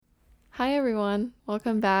Hi, everyone.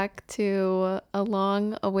 Welcome back to a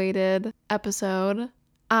long awaited episode.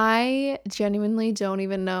 I genuinely don't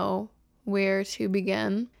even know where to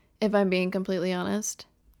begin, if I'm being completely honest.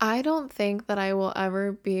 I don't think that I will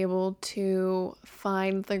ever be able to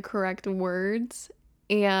find the correct words,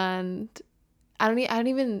 and I don't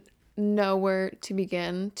even know where to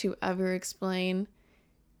begin to ever explain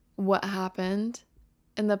what happened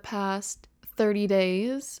in the past 30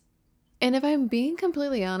 days. And if I'm being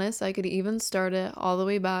completely honest, I could even start it all the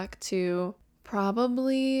way back to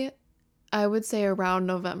probably, I would say around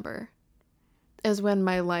November is when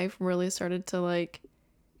my life really started to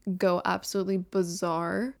go absolutely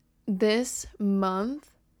bizarre. This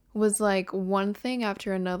month was like one thing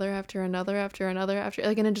after another, after another, after another,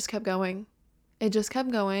 and it just kept going. It just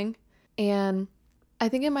kept going. And I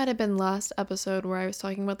think it might have been last episode where I was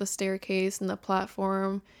talking about the staircase and the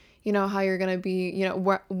platform, how you're going to be,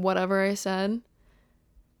 whatever I said.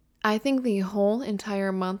 I think the whole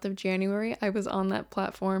entire month of January, I was on that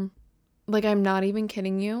platform. Like, I'm not even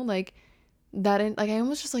kidding you. I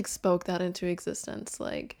almost just spoke that into existence.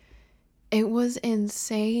 It was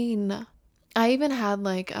insane. I even had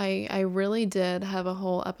I really did have a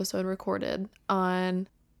whole episode recorded on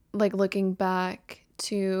looking back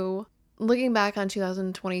on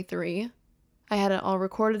 2023. I had it all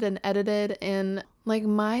recorded and edited, and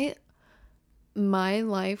my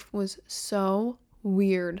life was so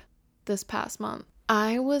weird this past month.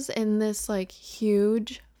 I was in this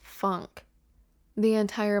huge funk the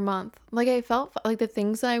entire month. I felt like the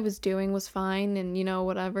things that I was doing was fine and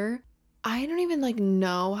whatever. I don't even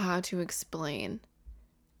know how to explain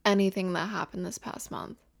anything that happened this past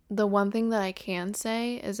month. The one thing that I can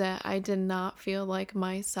say is that I did not feel like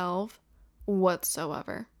myself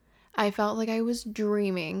whatsoever. I felt like I was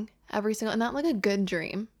dreaming every single, not like a good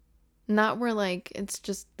dream. Not where it's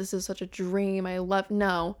just this is such a dream. I love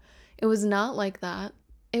no. It was not like that.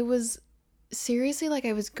 It was seriously like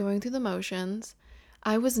I was going through the motions.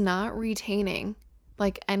 I was not retaining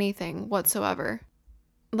anything whatsoever.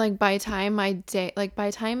 By the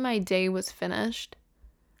time my day was finished,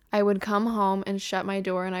 I would come home and shut my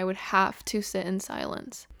door and I would have to sit in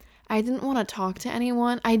silence. I didn't want to talk to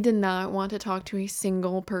anyone. I did not want to talk to a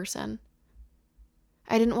single person.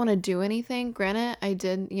 I didn't want to do anything. Granted, I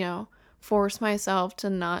did, force myself to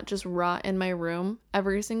not just rot in my room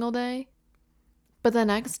every single day. But the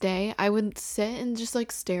next day, I would sit and just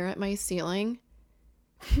stare at my ceiling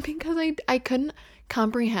because I couldn't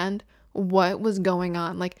comprehend what was going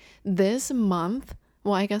on. This month,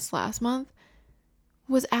 well, I guess last month,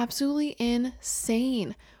 was absolutely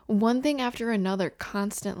insane. One thing after another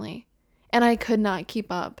constantly. And I could not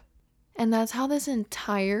keep up. And that's how the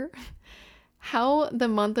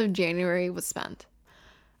month of January was spent.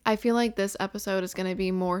 I feel like this episode is going to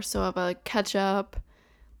be more so of a catch up.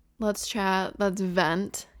 Let's chat, let's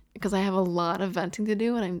vent, because I have a lot of venting to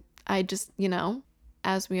do, and I just,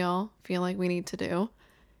 as we all feel like we need to do.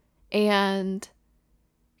 And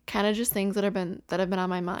kind of just things that have been on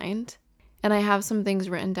my mind. And I have some things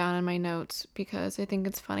written down in my notes because I think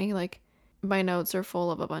it's funny. My notes are full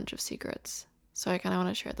of a bunch of secrets. So I kind of want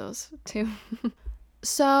to share those too.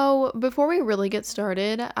 So before we really get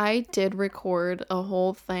started, I did record a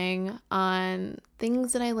whole thing on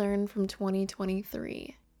things that I learned from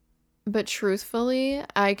 2023. But truthfully,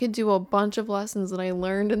 I could do a bunch of lessons that I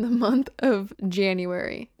learned in the month of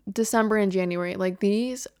January, December and January.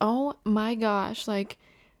 These, oh my gosh,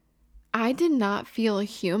 I did not feel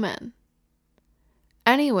human.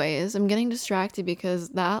 Anyways, I'm getting distracted because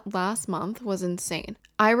that last month was insane.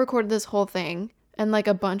 I recorded this whole thing and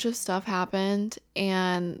a bunch of stuff happened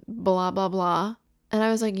and blah, blah, blah. And I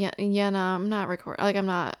was like, yeah, no, I'm not recording. I'm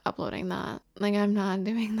not uploading that. I'm not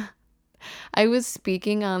doing that. I was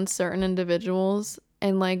speaking on certain individuals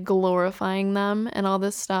and glorifying them and all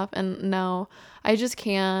this stuff. And no, I just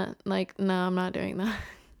can't. No, I'm not doing that.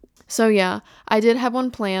 So yeah, I did have one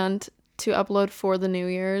planned to upload for the New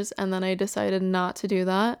Year's, and then I decided not to do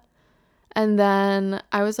that. And then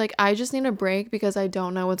I was like, I just need a break because I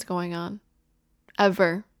don't know what's going on.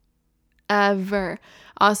 Ever.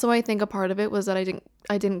 Also, I think a part of it was that I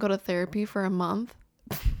didn't go to therapy for a month.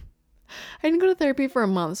 I didn't go to therapy for a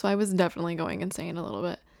month, so I was definitely going insane a little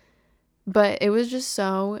bit. But it was just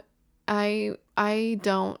so I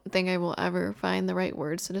don't think I will ever find the right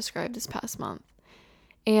words to describe this past month.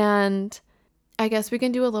 And I guess we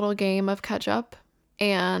can do a little game of catch up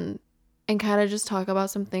and kind of just talk about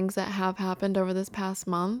some things that have happened over this past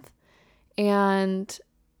month. And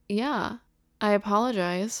yeah, I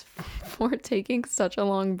apologize for taking such a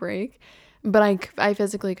long break, but I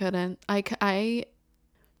physically couldn't. A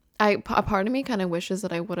part of me kind of wishes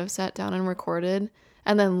that I would have sat down and recorded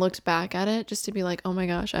and then looked back at it just to be like, oh my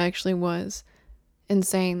gosh, I actually was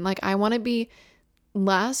insane. Like, I want to be,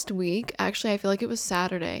 last week, actually, I feel like it was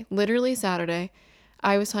Saturday, literally Saturday,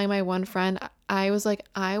 I was telling my one friend, I was like,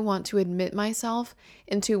 I want to admit myself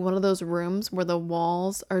into one of those rooms where the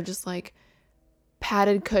walls are just like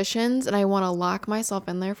padded cushions, and I want to lock myself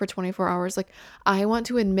in there for 24 hours. Like, I want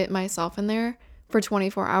to admit myself in there for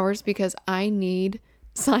 24 hours because I need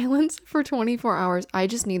silence for 24 hours. I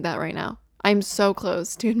just need that right now. I'm so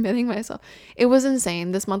close to admitting myself. It was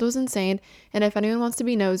insane. This month was insane. And if anyone wants to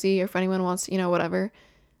be nosy, or if anyone wants, whatever,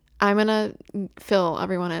 I'm gonna fill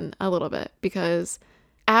everyone in a little bit, because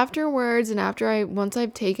afterwards, and once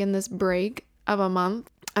I've taken this break of a month,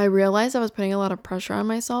 I realized I was putting a lot of pressure on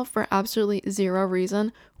myself for absolutely zero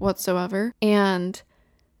reason whatsoever. And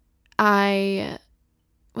I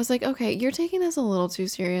was like, okay, you're taking this a little too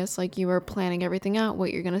serious. Like, you were planning everything out,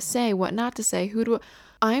 what you're gonna say, what not to say,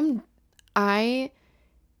 I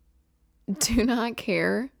do not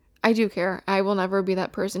care. I do care. I will never be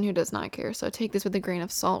that person who does not care. So take this with a grain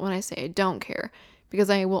of salt when I say I don't care, because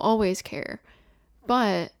I will always care.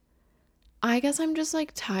 But I guess I'm just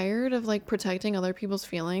like tired of like protecting other people's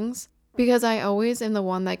feelings, because I always am the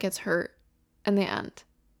one that gets hurt in the end.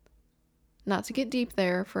 Not to get deep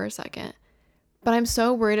there for a second, but I'm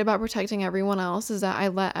so worried about protecting everyone else is that I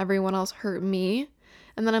let everyone else hurt me.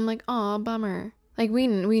 And then I'm like, oh, bummer. Like, we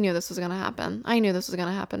knew this was going to happen. I knew this was going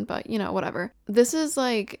to happen, but whatever. This is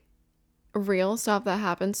like real stuff that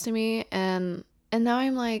happens to me. And now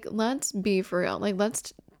I'm like, let's be for real. Like,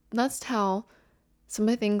 let's tell some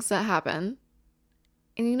of the things that happen.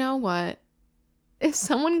 And you know what? If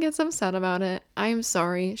someone gets upset about it, I'm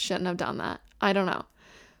sorry. Shouldn't have done that. I don't know.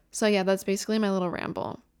 So yeah, that's basically my little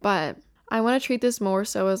ramble. But I want to treat this more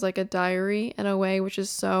so as like a diary in a way, which is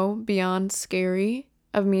so beyond scary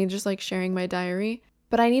of me just like sharing my diary.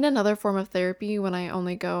 But I need another form of therapy when I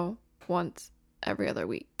only go once every other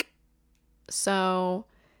week. So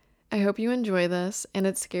I hope you enjoy this. And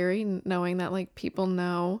it's scary knowing that like people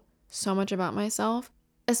know so much about myself,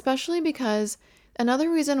 especially because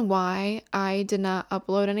another reason why I did not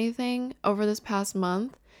upload anything over this past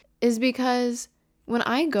month is because when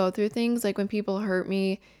I go through things, like when people hurt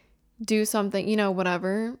me, do something,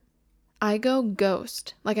 whatever, I go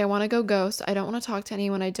ghost. Like, I want to go ghost. I don't want to talk to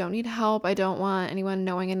anyone. I don't need help. I don't want anyone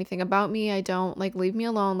knowing anything about me. I don't, like, leave me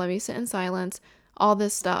alone. Let me sit in silence. All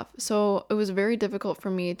this stuff. So it was very difficult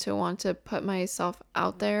for me to want to put myself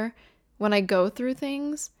out there when I go through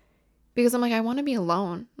things, because I'm like, I want to be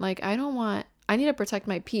alone. Like, I need to protect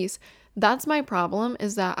my peace. That's my problem,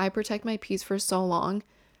 is that I protect my peace for so long.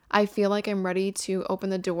 I feel like I'm ready to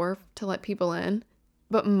open the door to let people in.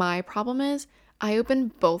 But my problem is I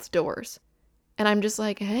open both doors, and I'm just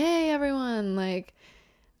like, hey, everyone, like,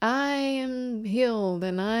 I am healed.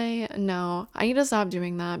 And I need to stop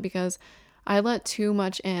doing that, because I let too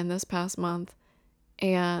much in this past month,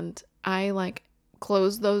 and I like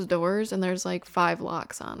closed those doors, and there's like 5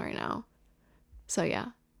 locks on right now. So yeah,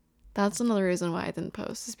 that's another reason why I didn't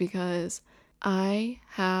post, is because I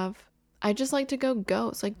just like to go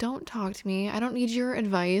ghost. Like, don't talk to me. I don't need your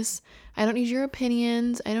advice. I don't need your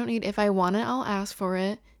opinions. If I want it, I'll ask for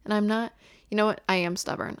it. And I'm not, you know what? I am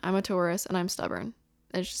stubborn. I'm a Taurus, and I'm stubborn.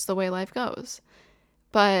 It's just the way life goes.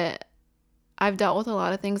 But I've dealt with a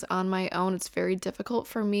lot of things on my own. It's very difficult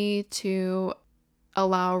for me to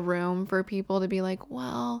allow room for people to be like,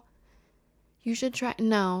 well, you should try.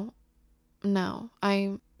 No,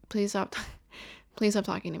 please stop. Please stop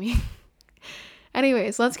talking to me.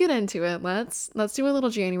 Anyways, let's get into it. Let's do a little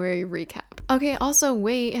January recap. Okay, also,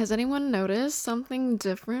 wait, has anyone noticed something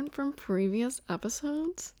different from previous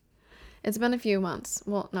episodes? It's been a few months.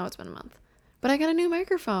 Well, no, it's been a month. But I got a new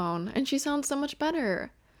microphone, and she sounds so much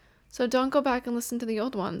better. So don't go back and listen to the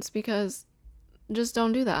old ones, because just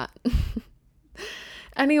don't do that.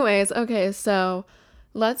 Anyways, okay, so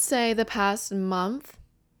let's say the past month,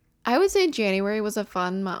 I would say January was a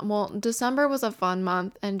fun month. Well, December was a fun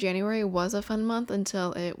month, and January was a fun month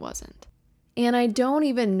until it wasn't. And I don't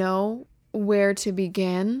even know where to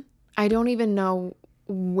begin. I don't even know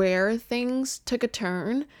where things took a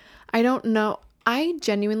turn. I don't know. I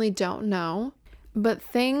genuinely don't know. But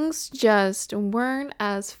things just weren't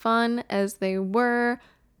as fun as they were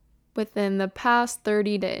within the past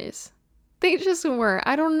 30 days. They just were.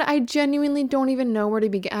 I genuinely don't even know where to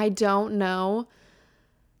begin. I don't know.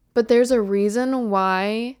 But there's a reason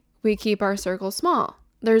why we keep our circle small.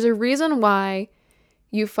 There's a reason why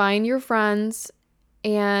you find your friends,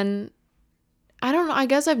 and I don't know, I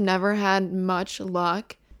guess I've never had much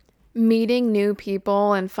luck meeting new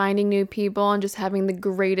people and finding new people and just having the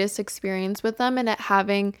greatest experience with them, and it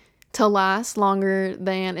having to last longer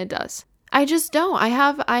than it does. I just don't. I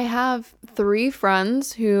have 3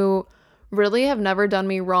 friends who really have never done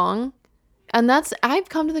me wrong. And I've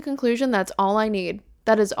come to the conclusion that's all I need.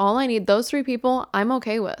 That is all I need. Those 3 people I'm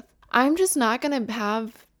okay with. I'm just not going to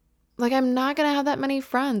have, like, I'm not going to have that many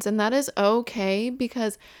friends. And that is okay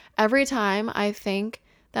because every time I think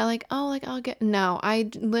that, like, oh, like, no, I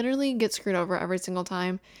literally get screwed over every single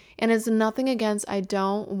time. And it's nothing against, I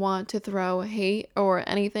don't want to throw hate or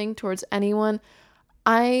anything towards anyone.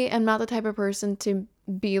 I am not the type of person to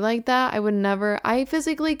be like that. I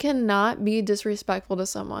physically cannot be disrespectful to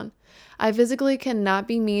someone. I physically cannot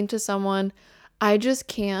be mean to someone. I just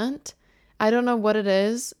can't. I don't know what it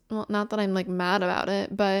is. Well, not that I'm like mad about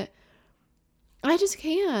it, but I just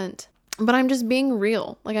can't. But I'm just being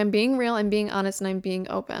real. Like, I'm being real, I'm being honest, and I'm being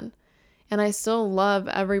open. And I still love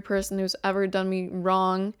every person who's ever done me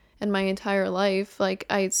wrong in my entire life. Like,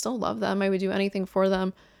 I still love them. I would do anything for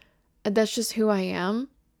them. That's just who I am.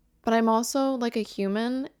 But I'm also like a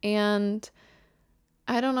human, and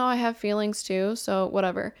I don't know, I have feelings too, so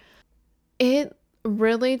whatever. It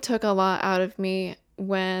really took a lot out of me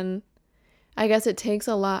when, I guess it takes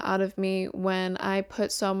a lot out of me when I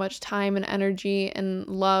put so much time and energy and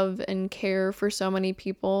love and care for so many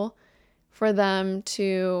people for them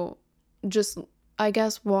to just, I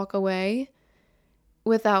guess, walk away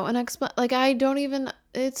without an like, I don't even,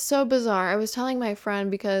 it's so bizarre. I was telling my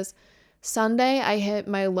friend because Sunday I hit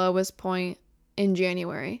my lowest point in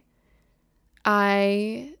January.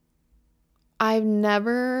 I I've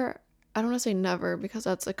never, I don't want to say never because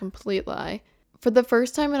that's a complete lie. For the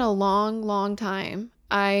first time in a long, long time,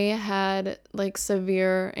 I had like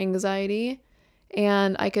severe anxiety,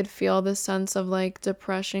 and I could feel this sense of like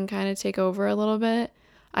depression kind of take over a little bit.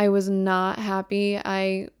 I was not happy.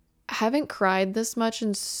 I haven't cried this much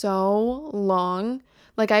in so long.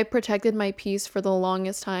 Like, I protected my peace for the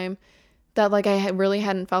longest time, that like really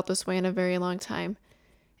hadn't felt this way in a very long time.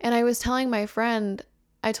 And I was telling my friend,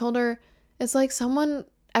 I told her, it's like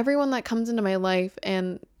everyone that comes into my life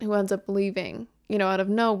and who ends up leaving, out of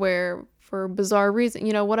nowhere for bizarre reason,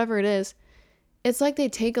 whatever it is, it's like they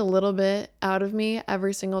take a little bit out of me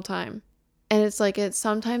every single time. And it's like,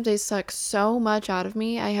 sometimes they suck so much out of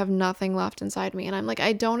me, I have nothing left inside me. And I'm like,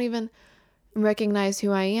 I don't even recognize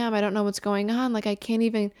who I am. I don't know what's going on. Like, I can't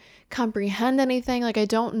even comprehend anything. Like, I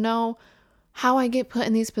don't know how I get put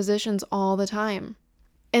in these positions all the time.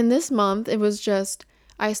 And this month, it was just,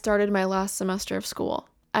 I started my last semester of school.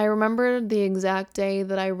 I remember the exact day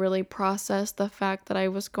that I really processed the fact that I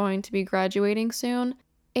was going to be graduating soon.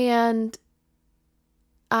 And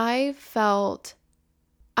I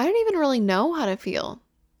didn't even really know how to feel.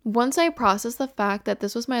 Once I processed the fact that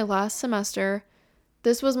this was my last semester,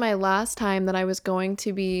 this was my last time that I was going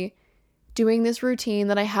to be doing this routine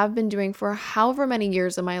that I have been doing for however many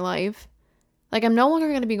years of my life. Like, I'm no longer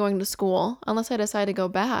going to be going to school unless I decide to go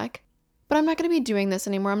back. But I'm not going to be doing this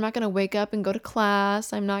anymore. I'm not going to wake up and go to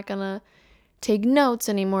class. I'm not going to take notes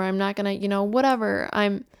anymore. I'm not going to, whatever.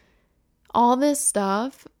 All this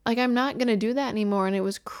stuff, like, I'm not going to do that anymore. And it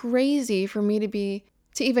was crazy for me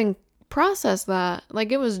to even process that.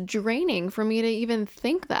 Like, it was draining for me to even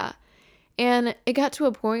think that. And it got to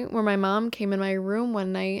a point where my mom came in my room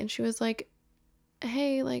one night and she was like,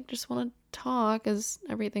 hey, like, just want to talk. Is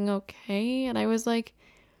everything okay? And I was like,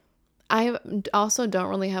 I also don't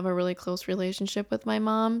really have a really close relationship with my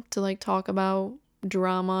mom to like talk about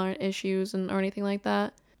drama issues or anything like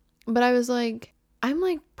that. But I was like, I'm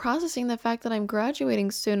like processing the fact that I'm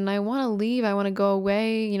graduating soon and I want to leave. I want to go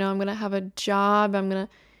away. I'm going to have a job.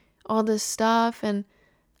 All this stuff. And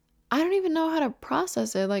I don't even know how to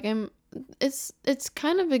process it. Like, it's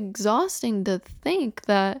kind of exhausting to think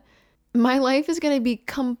that my life is going to be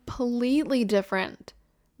completely different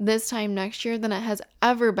this time next year than it has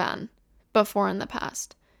ever been before in the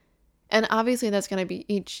past. And obviously that's going to be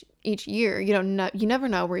each year. You never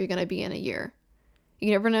know where you're going to be in a year.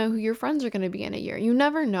 You never know who your friends are going to be in a year. You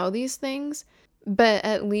never know these things, but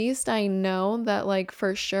at least I know that, like,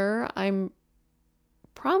 for sure I'm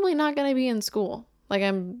probably not going to be in school. Like,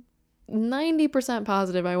 I'm 90%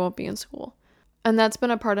 positive I won't be in school. And that's been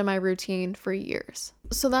a part of my routine for years.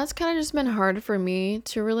 So that's kind of just been hard for me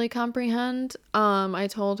to really comprehend. I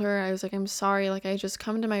told her, I was like, I'm sorry, like, I just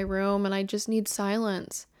come to my room and I just need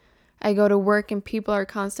silence. I go to work and people are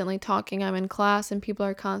constantly talking. I'm in class and people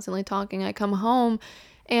are constantly talking. I come home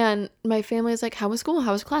and my family is like, how was school?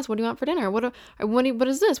 How was class? What do you want for dinner? What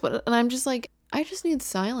is this? And I'm just like, I just need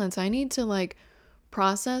silence. I need to like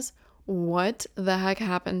process what the heck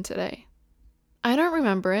happened today. I don't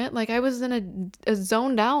remember it. Like, I was in a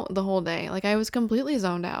zoned out the whole day. Like, I was completely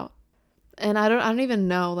zoned out. And I don't even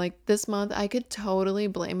know. Like, this month I could totally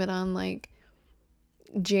blame it on like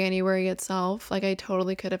January itself. Like, I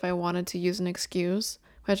totally could if I wanted to use an excuse,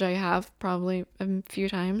 which I have probably a few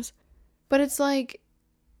times. But it's like,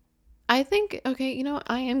 I think, okay,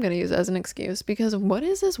 I am going to use it as an excuse because what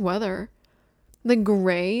is this weather? The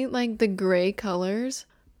gray, like the gray colors,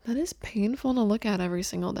 that is painful to look at every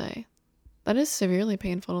single day. That is severely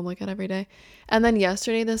painful to look at every day. And then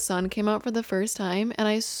yesterday, the sun came out for the first time, and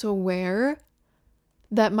I swear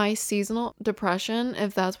that my seasonal depression,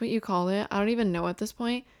 if that's what you call it, I don't even know at this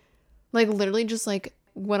point, like literally just like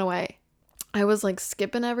went away. I was like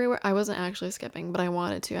skipping everywhere. I wasn't actually skipping, but I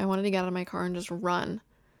wanted to. I wanted to get out of my car and just run.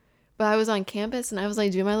 But I was on campus and I was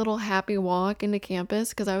like doing my little happy walk into campus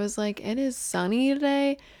because I was like, it is sunny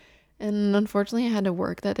today. And unfortunately, I had to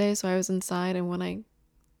work that day, so I was inside. And when I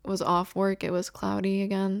was off work, it was cloudy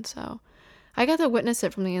again. So I got to witness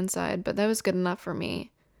it from the inside, but that was good enough for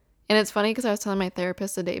me. And it's funny because I was telling my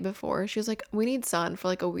therapist the day before, she was like, we need sun for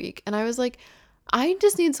like a week. And I was like, I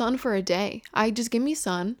just need sun for a day. I just give me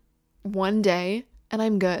sun one day and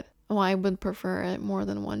I'm good. Well, I would prefer it more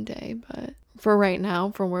than one day, but for right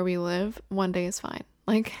now, for where we live, one day is fine.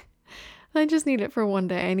 Like, I just need it for one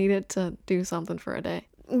day. I need it to do something for a day.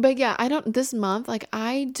 But yeah, this month, like,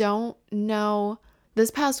 I don't know. This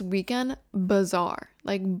past weekend, bizarre.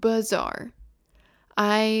 Like, bizarre.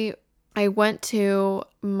 I went to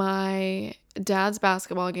my dad's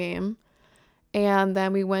basketball game, and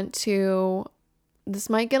then we went to, this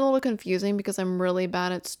might get a little confusing because I'm really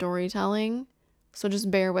bad at storytelling, so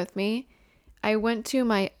just bear with me. I went to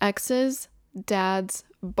my ex's dad's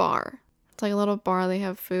bar. It's like a little bar, they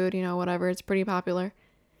have food, whatever, it's pretty popular.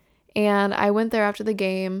 And I went there after the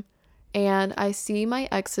game, and I see my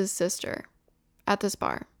ex's sister at this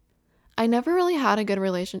bar. I never really had a good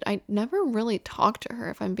relationship. I never really talked to her,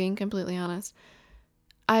 if I'm being completely honest.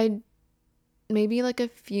 Maybe like a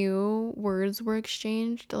few words were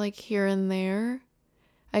exchanged, like here and there.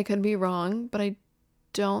 I could be wrong, but I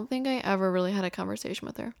don't think I ever really had a conversation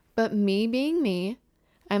with her. But me being me,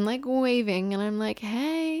 I'm like waving and I'm like,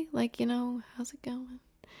 hey, like, how's it going?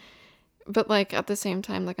 But like at the same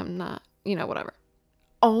time, like I'm not, whatever.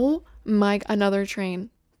 Oh my, another train.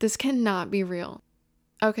 This cannot be real.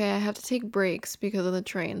 Okay, I have to take breaks because of the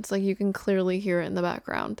trains. Like, you can clearly hear it in the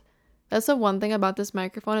background. That's the one thing about this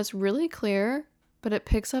microphone. It's really clear, but it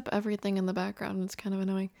picks up everything in the background. It's kind of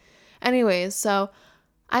annoying. Anyways, so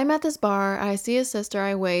I'm at this bar. I see a sister.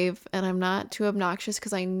 I wave, and I'm not too obnoxious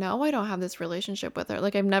because I know I don't have this relationship with her.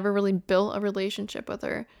 Like, I've never really built a relationship with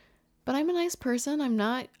her. But I'm a nice person.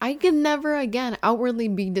 I can never again outwardly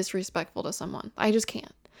be disrespectful to someone. I just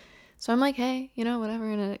can't. So I'm like, hey, whatever.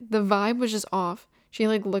 And the vibe was just off. She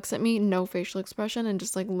like looks at me, no facial expression, and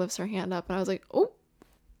just like lifts her hand up. And I was like, oh,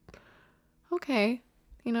 okay.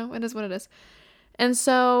 It is what it is. And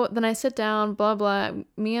so then I sit down, blah, blah.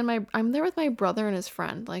 I'm there with my brother and his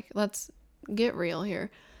friend. Like, let's get real here.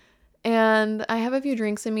 And I have a few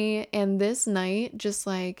drinks in me. And this night just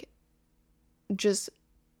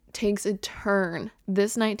takes a turn.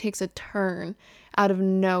 This night takes a turn out of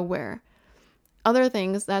nowhere. Other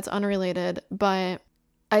things that's unrelated, but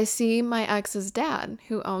I see my ex's dad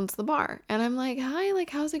who owns the bar and I'm like, hi, like,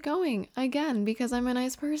 how's it going? Again, because I'm a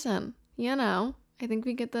nice person, I think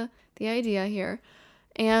we get the idea here.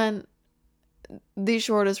 And the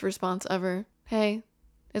shortest response ever, hey,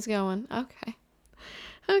 it's going.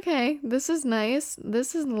 Okay, this is nice.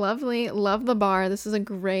 This is lovely. Love the bar. This is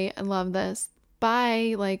I love this.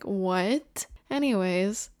 Bye. Like, what?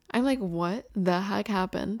 Anyways, I'm like, what the heck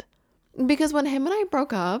happened? Because when him and I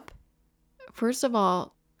broke up, first of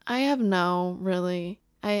all, I have no really,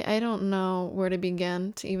 I don't know where to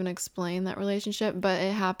begin to even explain that relationship, but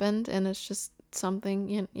it happened and it's just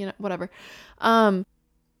something, whatever.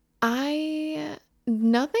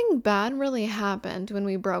 Nothing bad really happened when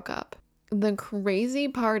we broke up. The crazy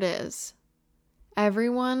part is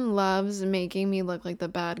everyone loves making me look like the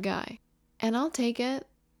bad guy. And I'll take it.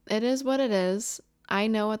 It is what it is. I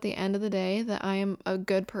know at the end of the day that I am a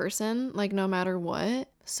good person, like no matter what.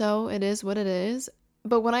 So it is what it is.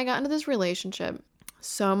 But when I got into this relationship,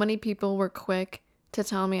 so many people were quick to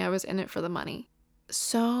tell me I was in it for the money.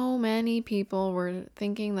 So many people were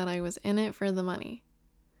thinking that I was in it for the money.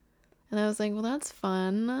 And I was like, well, that's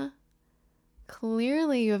fun.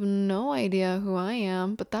 Clearly you have no idea who I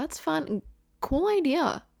am, but that's fun. Cool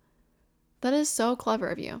idea. That is so clever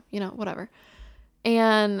of you, whatever.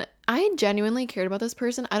 And I genuinely cared about this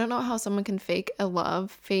person. I don't know how someone can fake a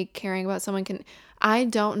love, fake caring about someone I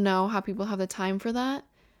don't know how people have the time for that.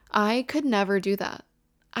 I could never do that.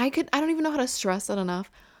 I don't even know how to stress that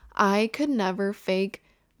enough. I could never fake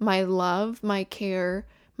my love, my care,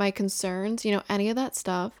 my concerns, any of that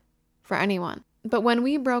stuff for anyone. But when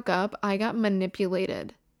we broke up, I got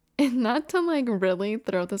manipulated. And not to like really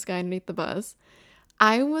throw this guy underneath the bus,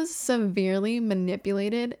 I was severely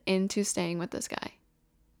manipulated into staying with this guy.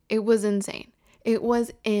 It was insane. It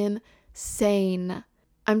was insane.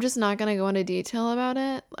 I'm just not going to go into detail about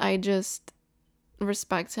it. I just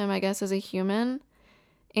respect him, I guess, as a human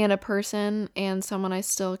and a person and someone I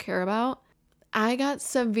still care about. I got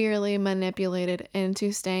severely manipulated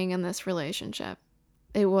into staying in this relationship.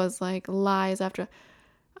 It was like lies after.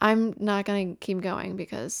 I'm not going to keep going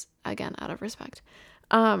because, again, out of respect.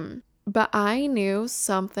 But I knew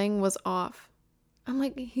something was off. I'm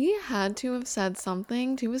like, he had to have said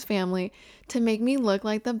something to his family to make me look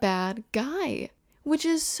like the bad guy, which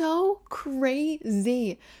is so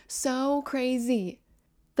crazy. So crazy.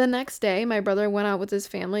 The next day, my brother went out with his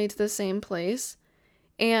family to the same place.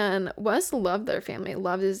 And Wes loved their family,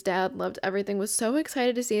 loved his dad, loved everything, was so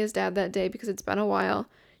excited to see his dad that day because it's been a while.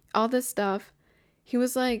 All this stuff. He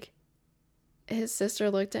was like, his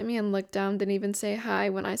sister looked at me and looked down, didn't even say hi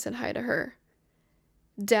when I said hi to her.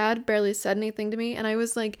 Dad barely said anything to me, and I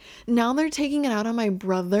was like, now they're taking it out on my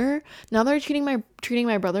brother. Now they're treating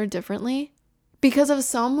my brother differently because of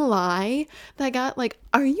some lie that got like,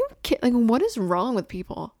 are you kidding? Like, what is wrong with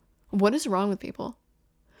people? What is wrong with people?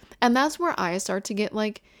 And that's where I start to get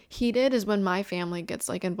like heated, is when my family gets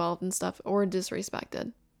like involved in stuff or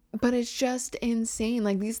disrespected. But it's just insane.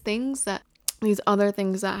 Like these other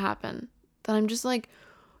things that happen that I'm just like,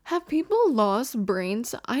 have people lost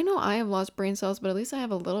brains? I know I have lost brain cells, but at least I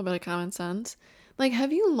have a little bit of common sense. Like,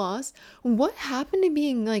 have you lost? What happened to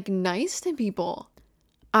being like nice to people?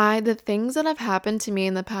 The things that have happened to me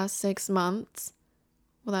in the past 6 months.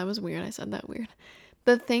 Well, that was weird. I said that weird.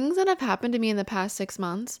 The things that have happened to me in the past 6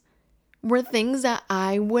 months were things that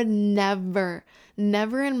I would never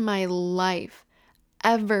in my life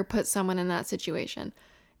ever put someone in that situation.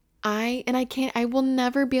 I will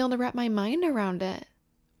never be able to wrap my mind around it.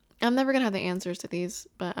 I'm never gonna have the answers to these,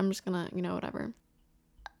 but I'm just gonna, whatever.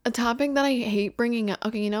 A topic that I hate bringing up.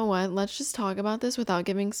 Okay, you know what? Let's just talk about this without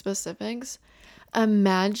giving specifics.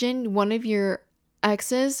 Imagine one of your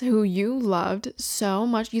exes who you loved so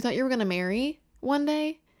much, you thought you were gonna marry one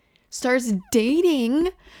day, starts dating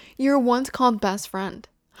your once called best friend.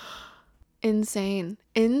 Insane.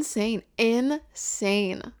 Imagine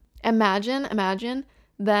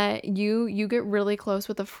that you get really close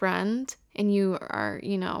with a friend and you are,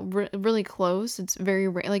 really close. It's very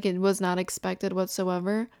like it was not expected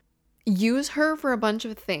whatsoever. Use her for a bunch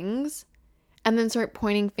of things and then start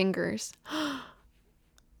pointing fingers.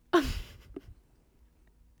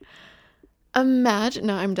 Imagine.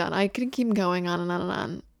 No, I'm done. I could keep going on and on and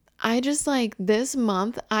on. I just like this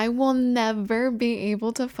month, I will never be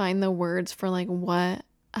able to find the words for like what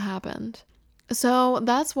happened. So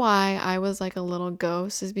that's why I was like a little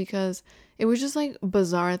ghost, is because it was just like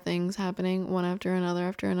bizarre things happening one after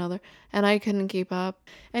another, and I couldn't keep up.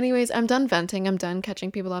 Anyways, I'm done venting. I'm done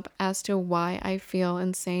catching people up as to why I feel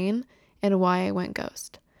insane and why I went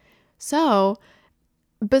ghost. So,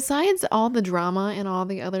 besides all the drama and all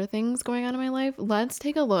the other things going on in my life, let's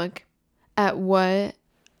take a look at what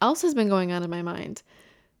else has been going on in my mind.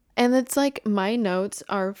 And it's like my notes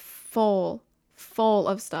are full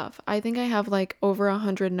of stuff. I think I have like over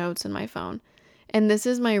 100 notes in my phone. And this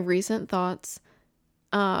is my recent thoughts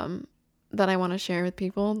that I want to share with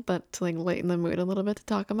people, but to like lighten the mood a little bit to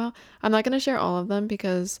talk about. I'm not going to share all of them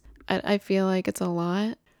because I feel like it's a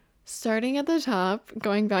lot. Starting at the top,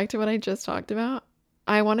 going back to what I just talked about,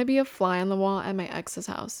 I want to be a fly on the wall at my ex's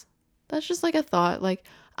house. That's just like a thought. Like,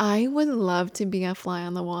 I would love to be a fly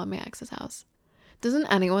on the wall at my ex's house. Doesn't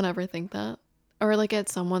anyone ever think that? Or like at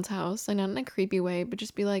someone's house, and not in a creepy way, but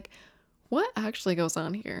just be like, what actually goes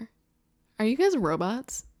on here? Are you guys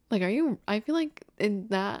robots? Like, I feel like you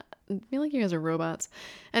guys are robots.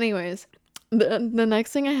 Anyways, the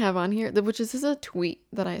next thing I have on here, which is a tweet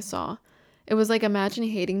that I saw. It was like, imagine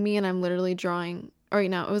hating me and I'm literally drawing. Right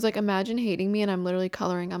now, it was like, imagine hating me and I'm literally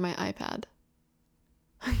coloring on my iPad.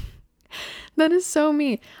 That is so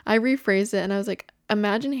me. I rephrased it and I was like,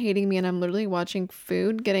 imagine hating me and I'm literally watching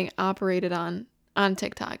food getting operated on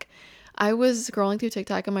TikTok. I was scrolling through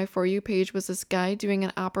TikTok and my For You page was this guy doing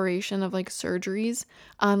an operation of like surgeries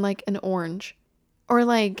on like an orange. Or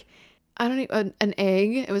like, I don't know, an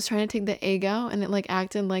egg. It was trying to take the egg out and it like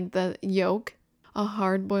acted like the yolk, a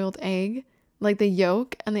hard boiled egg. Like the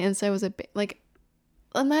yolk and the inside was like,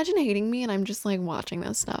 imagine hating me and I'm just like watching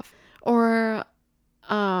this stuff. Or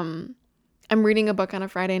I'm reading a book on a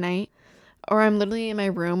Friday night, or I'm literally in my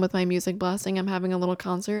room with my music blasting. I'm having a little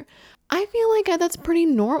concert. I feel like that's pretty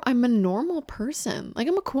normal. I'm a normal person. Like,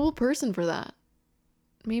 I'm a cool person for that.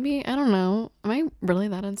 Maybe, I don't know. Am I really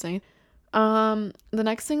that insane? The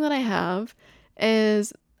next thing that I have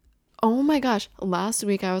is, oh my gosh, last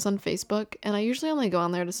week I was on Facebook, and I usually only go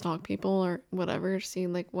on there to stalk people or whatever, see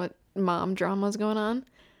like what mom drama is going on.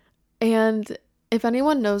 And if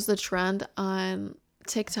anyone knows the trend on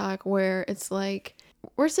TikTok where it's like,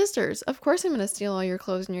 we're sisters, of course I'm gonna steal all your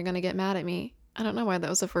clothes and you're gonna get mad at me. I don't know why that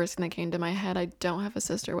was the first thing that came to my head. I don't have a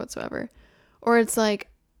sister whatsoever. Or it's like,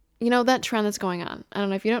 that trend that's going on. I don't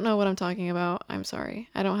know. If you don't know what I'm talking about, I'm sorry.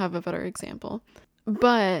 I don't have a better example.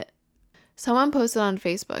 But someone posted on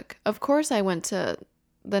Facebook. Of course, I went to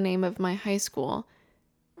the name of my high school.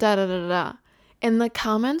 Da da da da. And the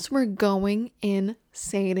comments were going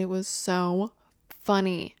insane. It was so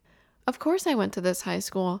funny. Of course, I went to this high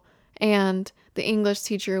school, and the English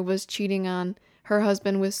teacher was cheating on her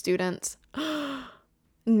husband with students.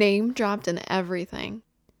 Name dropped and everything.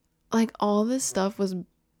 Like, all this stuff was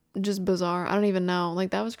just bizarre. I don't even know.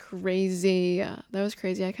 Like, that was crazy. That was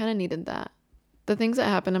crazy. I kind of needed that. The things that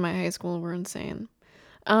happened in my high school were insane.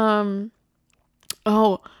 Oh,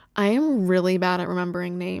 I am really bad at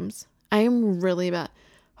remembering names. I am really bad.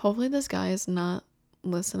 Hopefully this guy is not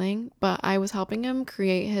listening, but I was helping him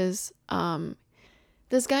create his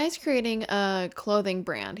this guy's creating a clothing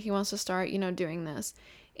brand. He wants to start, doing this.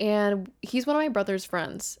 And he's one of my brother's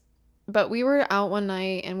friends. But we were out one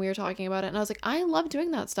night and we were talking about it, and I was like, I love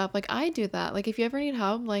doing that stuff. Like, I do that. Like, if you ever need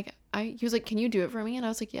help, like, he was like, can you do it for me? And I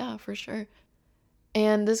was like, yeah, for sure.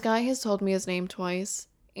 And this guy has told me his name twice.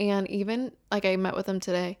 And even, like, I met with him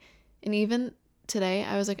today. And even today,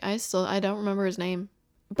 I was like, I don't remember his name.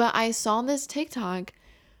 But I saw this TikTok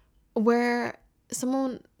where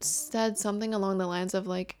someone said something along the lines of,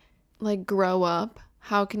 like, grow up.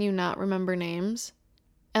 How can you not remember names?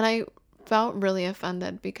 And I felt really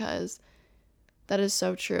offended because that is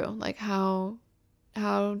so true. Like, how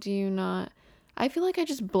do you not? I feel like I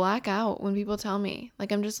just black out when people tell me.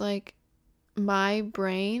 Like, I'm just like, my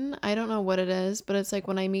brain, I don't know what it is, but it's like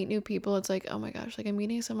when I meet new people, it's like, oh my gosh, like I'm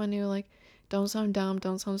meeting someone new, like, don't sound dumb,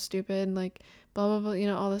 don't sound stupid, like, blah, blah,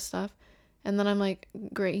 blah, all this stuff. And then I'm like,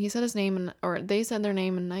 great, he said his name, or they said their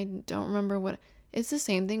name, and I don't remember what. It's the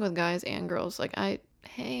same thing with guys and girls. Like,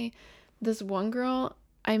 hey, this one girl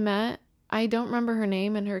I met, I don't remember her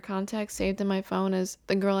name, and her contact saved in my phone is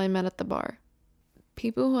the girl I met at the bar.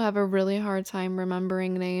 People who have a really hard time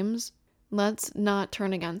remembering names, let's not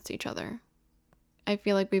turn against each other. I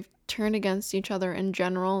feel like we've turned against each other in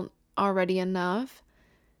general already enough.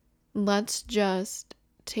 Let's just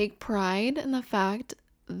take pride in the fact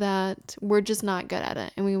that we're just not good at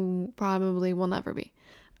it, and we probably will never be.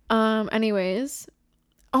 Anyways,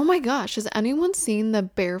 oh my gosh, has anyone seen the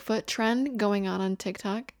barefoot trend going on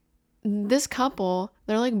TikTok? This couple,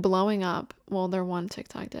 they're like blowing up. Well, their one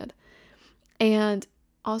TikTok did. And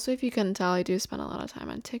also, if you couldn't tell, I do spend a lot of time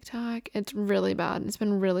on TikTok. It's really bad. It's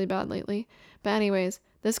been really bad lately. But anyways,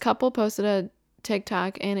 this couple posted a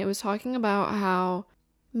TikTok, and it was talking about how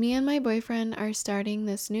me and my boyfriend are starting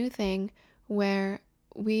this new thing where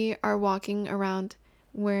we are walking around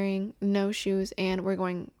wearing no shoes and we're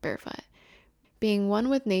going barefoot. Being one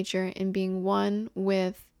with nature and being one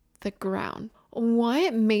with the ground.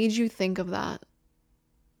 What made you think of that?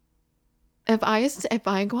 If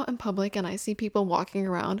I go out in public and I see people walking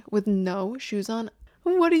around with no shoes on,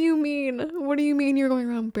 what do you mean? What do you mean you're going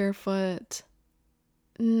around barefoot?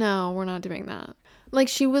 No, we're not doing that. Like,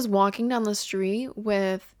 she was walking down the street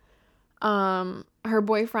with her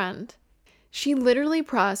boyfriend. She literally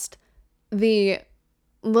pressed the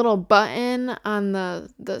little button on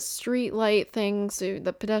the street light thing, so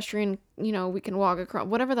the pedestrian, we can walk across,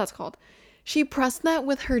 whatever that's called. She pressed that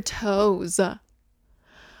with her toes.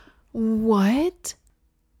 What?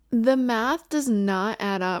 The math does not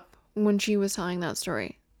add up when she was telling that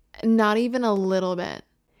story. Not even a little bit.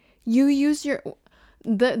 You used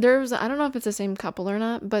there's, I don't know if it's the same couple or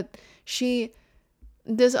not, but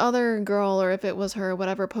this other girl, or if it was her,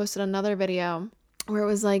 whatever, posted another video where it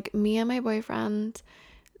was like, me and my boyfriend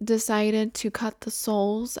decided to cut the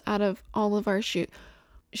soles out of all of our shoes.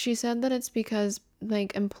 She said that it's because,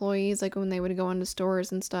 like, employees, like when they would go into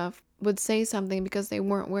stores and stuff, would say something because they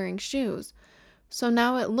weren't wearing shoes. So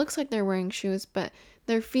now it looks like they're wearing shoes, but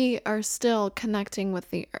their feet are still connecting with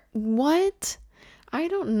the earth. What? I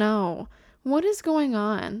don't know. What is going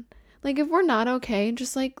on? Like, if we're not okay,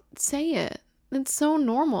 just, like, say it. It's so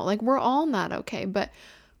normal. Like, we're all not okay, but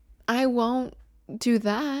I won't do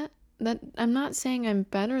that. I'm not saying I'm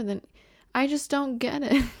better than... I just don't get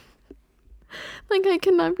it. Like, I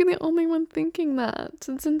cannot be the only one thinking that.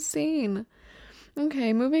 It's insane.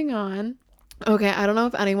 Okay, moving on. Okay, I don't know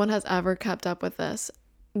if anyone has ever kept up with this.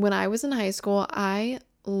 When I was in high school, I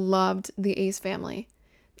loved the Ace Family.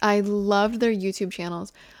 I loved their YouTube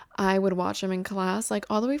channels. I would watch him in class, like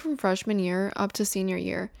all the way from freshman year up to senior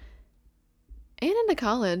year and into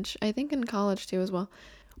college. I think in college too as well.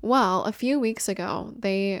 Well, a few weeks ago,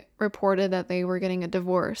 they reported that they were getting a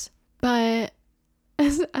divorce. But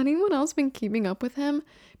has anyone else been keeping up with him?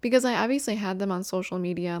 Because I obviously had them on social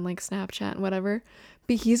media and like Snapchat and whatever,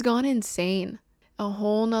 but he's gone insane. A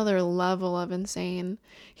whole nother level of insane.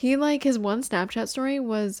 He, like, his one Snapchat story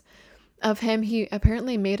was of him. He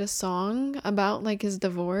apparently made a song about like his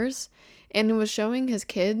divorce and was showing his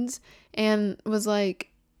kids and was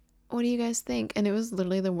like, what do you guys think? And it was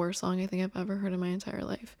literally the worst song I think I've ever heard in my entire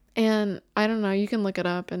life. And I don't know, you can look it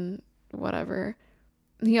up and whatever.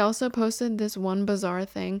 He also posted this one bizarre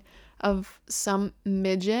thing of some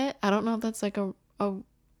midget. I don't know if that's like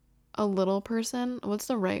a little person. What's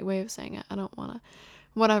the right way of saying it? I don't want to.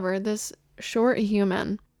 Whatever. This short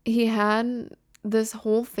human. He had this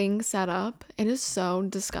whole thing set up. It is so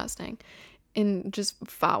disgusting and just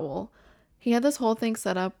foul. He had this whole thing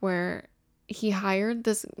set up where he hired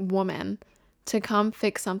this woman to come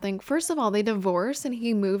fix something. First of all, they divorced and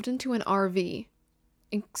he moved into an RV.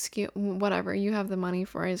 Excuse, whatever, you have the money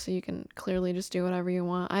for it, so you can clearly just do whatever you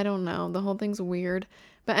want. I don't know, the whole thing's weird.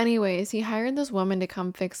 But anyways, he hired this woman to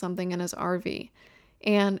come fix something in his RV,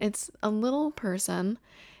 and it's a little person,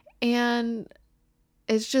 and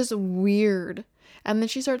it's just weird. And then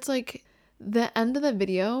she starts like, the end of the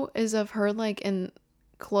video is of her like in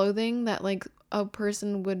clothing that like a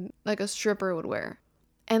person would, like a stripper would wear.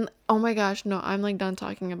 And oh my gosh, no, I'm like done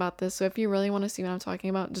talking about this. So if you really want to see what I'm talking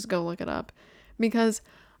about, just go look it up. Because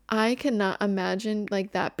I cannot imagine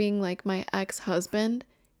like that being like my ex-husband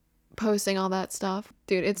posting all that stuff.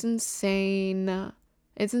 Dude, it's insane.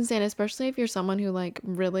 It's insane, especially if you're someone who like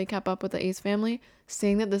really kept up with the Ace family.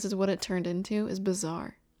 Seeing that this is what it turned into is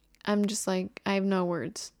bizarre. I'm just like, I have no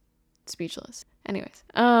words. Speechless. Anyways,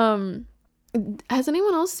 has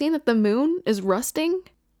anyone else seen that the moon is rusting?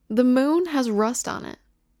 The moon has rust on it.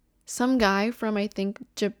 Some guy from, I think,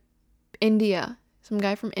 India. Some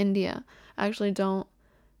guy from India. Actually, don't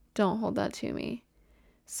hold that to me.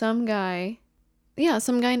 Some guy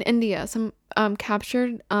in India,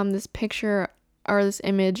 captured this picture or this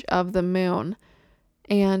image of the moon,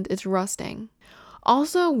 and it's rusting.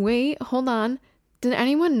 Also, wait, hold on. Did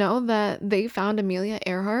anyone know that they found Amelia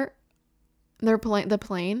Earhart, the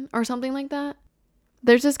plane, or something like that?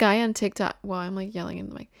 There's this guy on TikTok. Well, I'm like yelling in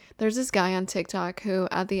the mic. There's this guy on TikTok who,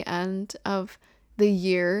 at the end of the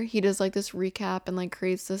year, he does like this recap and like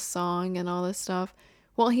creates this song and all this stuff.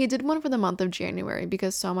 Well, he did one for the month of January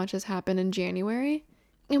because so much has happened in January.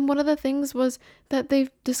 And one of the things was that they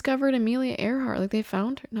discovered Amelia Earhart. Like, they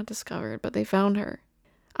found her. Not discovered, but they found her.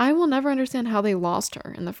 I will never understand how they lost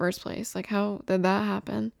her in the first place. Like, how did that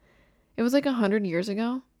happen? It was like 100 years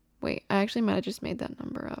ago. Wait, I actually might have just made that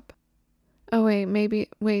number up. Oh,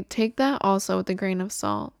 wait, take that also with a grain of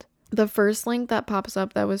salt. The first link that pops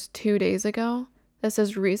up that was 2 days ago, that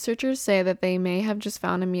says researchers say that they may have just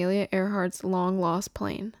found Amelia Earhart's long lost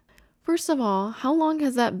plane. First of all, how long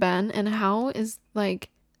has that been, and how is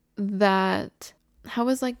like that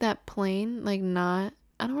plane like not,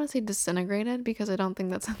 I don't want to say disintegrated because I don't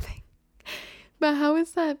think that's a thing. But how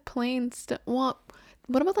is that plane still, well,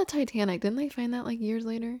 what about the Titanic? Didn't they find that like years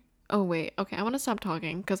later? Oh wait, okay, I want to stop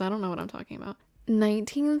talking because I don't know what I'm talking about.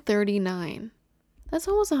 1939. That's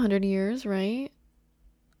almost 100 years, right?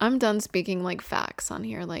 I'm done speaking like facts on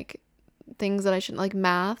here, like things that I shouldn't, like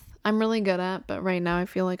math I'm really good at, but right now I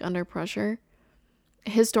feel like under pressure.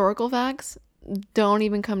 Historical facts don't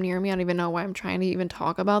even come near me. I don't even know why I'm trying to even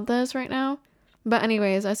talk about this right now. But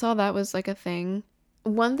anyways, I saw that was like a thing.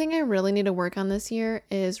 One thing I really need to work on this year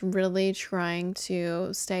is really trying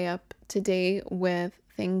to stay up to date with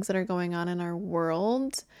things that are going on in our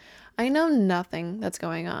world. I know nothing that's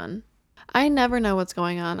going on. I never know what's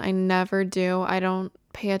going on. I never do. I don't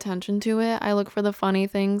pay attention to it. I look for the funny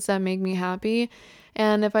things that make me happy.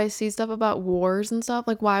 And if I see stuff about wars and stuff,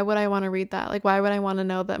 like, why would I want to read that? Like, why would I want to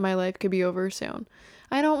know that my life could be over soon?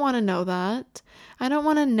 I don't want to know that. I don't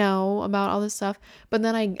want to know about all this stuff. But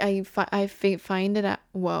then I find it at,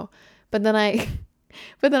 whoa. But then I,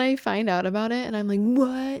 but then I find out about it and I'm like,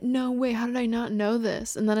 what? No way. How did I not know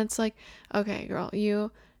this? And then it's like, okay, girl,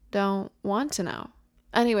 you don't want to know.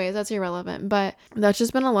 Anyways, that's irrelevant. But that's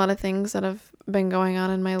just been a lot of things that have been going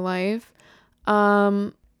on in my life.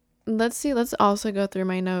 Let's see. Let's also go through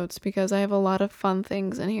my notes because I have a lot of fun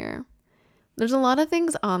things in here. There's a lot of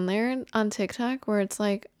things on there on TikTok where it's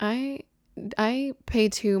like, I pay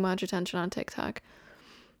too much attention on TikTok.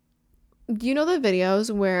 You know the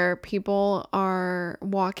videos where people are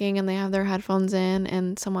walking and they have their headphones in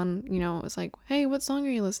and someone, is like, hey, what song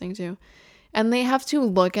are you listening to? And they have to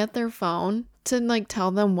look at their phone to like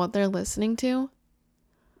tell them what they're listening to?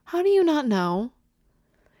 How do you not know?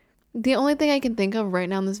 The only thing I can think of right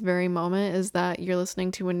now in this very moment is that you're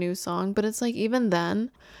listening to a new song, but it's like even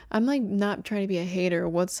then, I'm like not trying to be a hater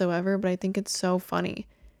whatsoever, but I think it's so funny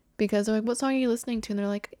because they're like, "What song are you listening to?" And they're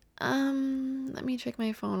like, let me check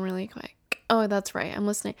my phone really quick. Oh, that's right, I'm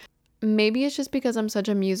listening. Maybe it's just because I'm such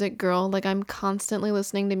a music girl, like I'm constantly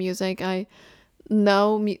listening to music. I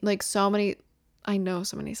know like so many I know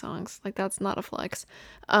so many songs. Like that's not a flex.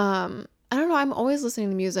 I don't know, I'm always listening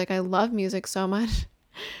to music. I love music so much.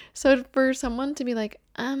 So for someone to be like,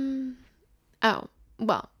 oh,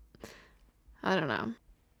 well, I don't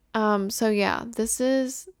know. So yeah, this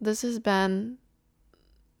has been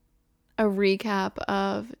a recap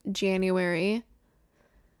of January.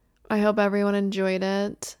 I hope everyone enjoyed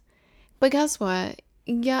it. But guess what?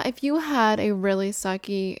 Yeah, if you had a really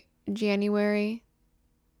sucky January,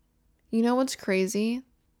 you know what's crazy?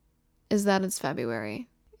 Is that it's February.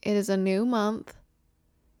 It is a new month,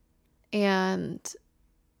 and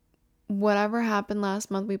whatever happened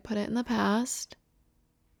last month, we put it in the past.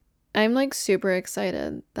 I'm like super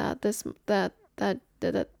excited that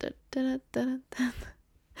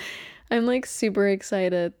I'm like super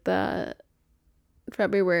excited that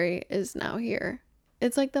February is now here.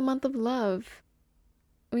 It's like the month of love.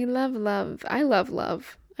 We love love. I love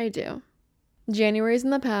love. I do. January's in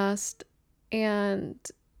the past, and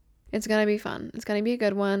it's gonna be fun. It's gonna be a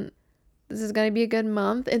good one. This is gonna be a good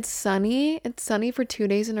month. It's sunny. It's sunny for 2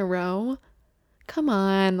 days in a row. Come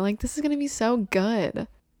on. Like, this is gonna be so good.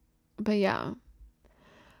 But yeah,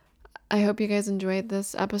 I hope you guys enjoyed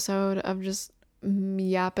this episode of just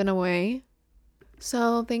yapping away.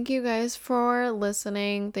 So, thank you guys for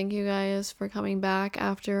listening. Thank you guys for coming back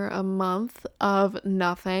after a month of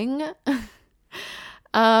nothing.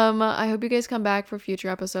 I hope you guys come back for future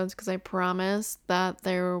episodes because I promise that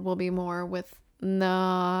there will be more with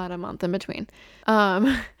not a month in between.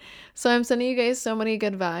 Um, so I'm sending you guys so many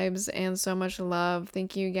good vibes and so much love.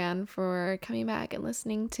 Thank you again for coming back and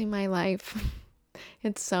listening to my life.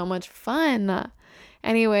 It's so much fun.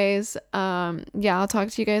 Anyways, yeah, I'll talk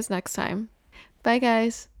to you guys next time. Bye,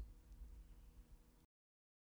 guys.